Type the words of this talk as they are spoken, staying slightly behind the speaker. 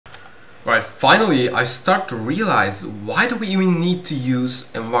Right, finally I start to realize, why do we even need to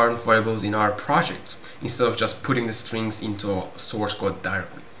use environment variables in our projects instead of just putting the strings into source code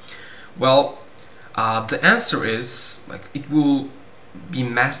directly? Well, the answer is, like, it will be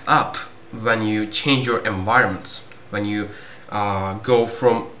messed up when you change your environments, when you go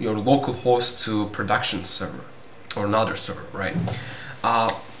from your local host to production server or another server, right?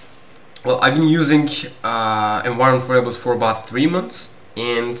 Well, I've been using environment variables for about 3 months,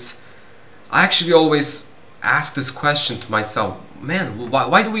 and I actually always ask this question to myself, man,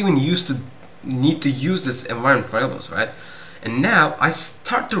 why do we even need to use this environment variables, right? And now I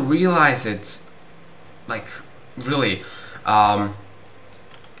start to realize it's like, really,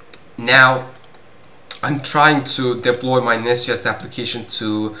 now I'm trying to deploy my Nest.js application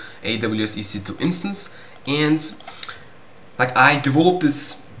to AWS EC2 instance, and like, I developed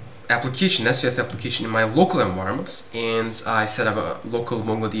this application, Nest.js application, in my local environment, and I set up a local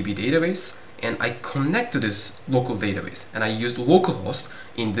MongoDB database, and I connect to this local database, and I used localhost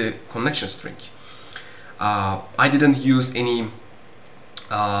in the connection string. I didn't use any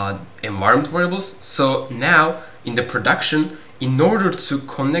environment variables, so now in the production, in order to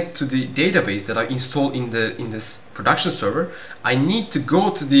connect to the database that I installed in this production server, I need to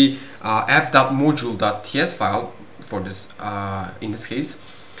go to the app.module.ts file for this in this case,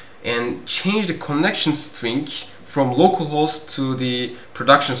 and change the connection string from localhost to the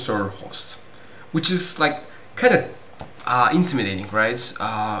production server host, which is like kind of intimidating, right?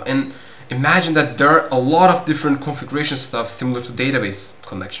 And imagine that there are a lot of different configuration stuff similar to database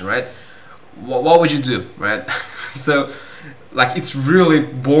connection, right? What would you do, right? So, like, it's really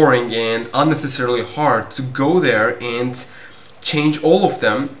boring and unnecessarily hard to go there and change all of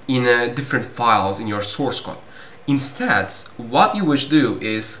them in different files in your source code. Instead, what you would do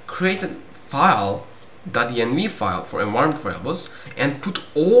is create a file, .env file for environment variables, and put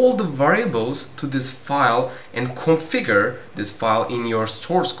all the variables to this file and configure this file in your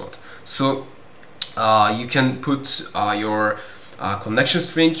source code. So you can put your connection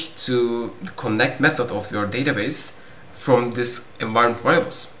string to the connect method of your database from this environment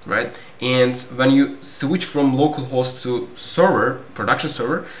variables, right? And when you switch from localhost to server, production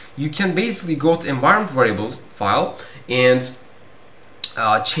server, you can basically go to environment variables file and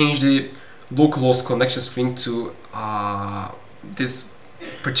change the localhost connection string to this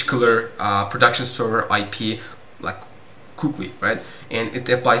particular production server IP, like, quickly, right? And it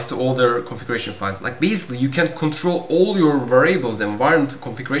applies to all their configuration files. Like, basically you can control all your variables, environment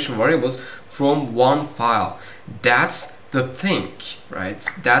configuration variables, from one file. That's the thing, right?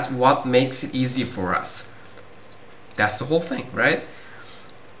 That's what makes it easy for us. That's the whole thing, right?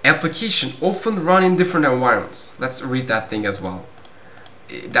 Application often run in different environments. Let's read that thing as well.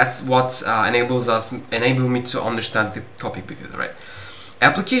 That's what enable me to understand the topic, because, right,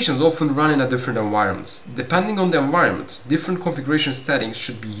 applications often run in different environments. Depending on the environment, different configuration settings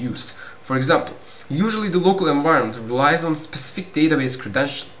should be used. For example, usually the local environment relies on specific database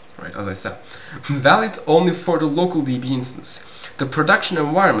credential, right, as I said, valid only for the local DB instance. The production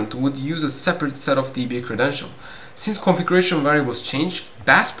environment would use a separate set of DB credential. Since configuration variables change,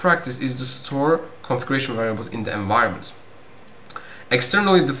 best practice is to store configuration variables in the environment.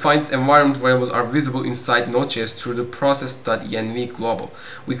 Externally defined environment variables are visible inside Node.js through the process.env global.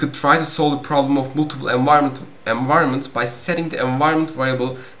 We could try to solve the problem of multiple environments by setting the environment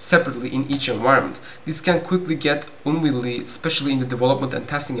variable separately in each environment. This can quickly get unwieldy, especially in the development and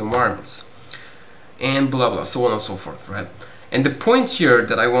testing environments. And blah blah, so on and so forth, right? And the point here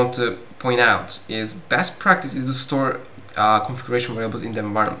that I want to point out is, best practice is to store configuration variables in the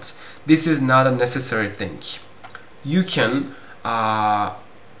environment. This is not a necessary thing. You can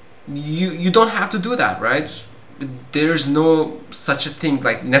you don't have to do that, right? There's no such a thing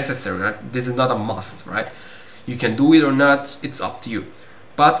like necessary, right? This is not a must, right? You can do it or not, it's up to you.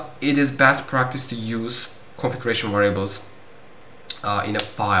 But it is best practice to use configuration variables in a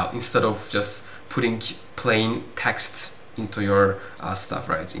file instead of just putting plain text into your stuff,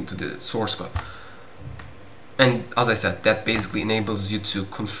 right, into the source code. And as I said, that basically enables you to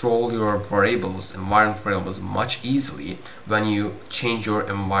control your variables, environment variables, much easily when you change your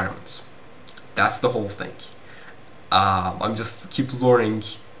environments. That's the whole thing. I'm just keep learning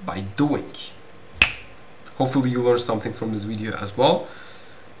by doing. Hopefully you learned something from this video as well.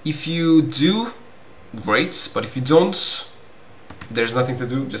 If you do, great, but if you don't, there's nothing to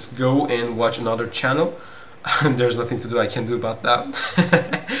do. Just go and watch another channel. There's nothing to do I can do about that.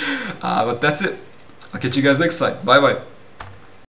 But that's it. I'll catch you guys next time. Bye bye.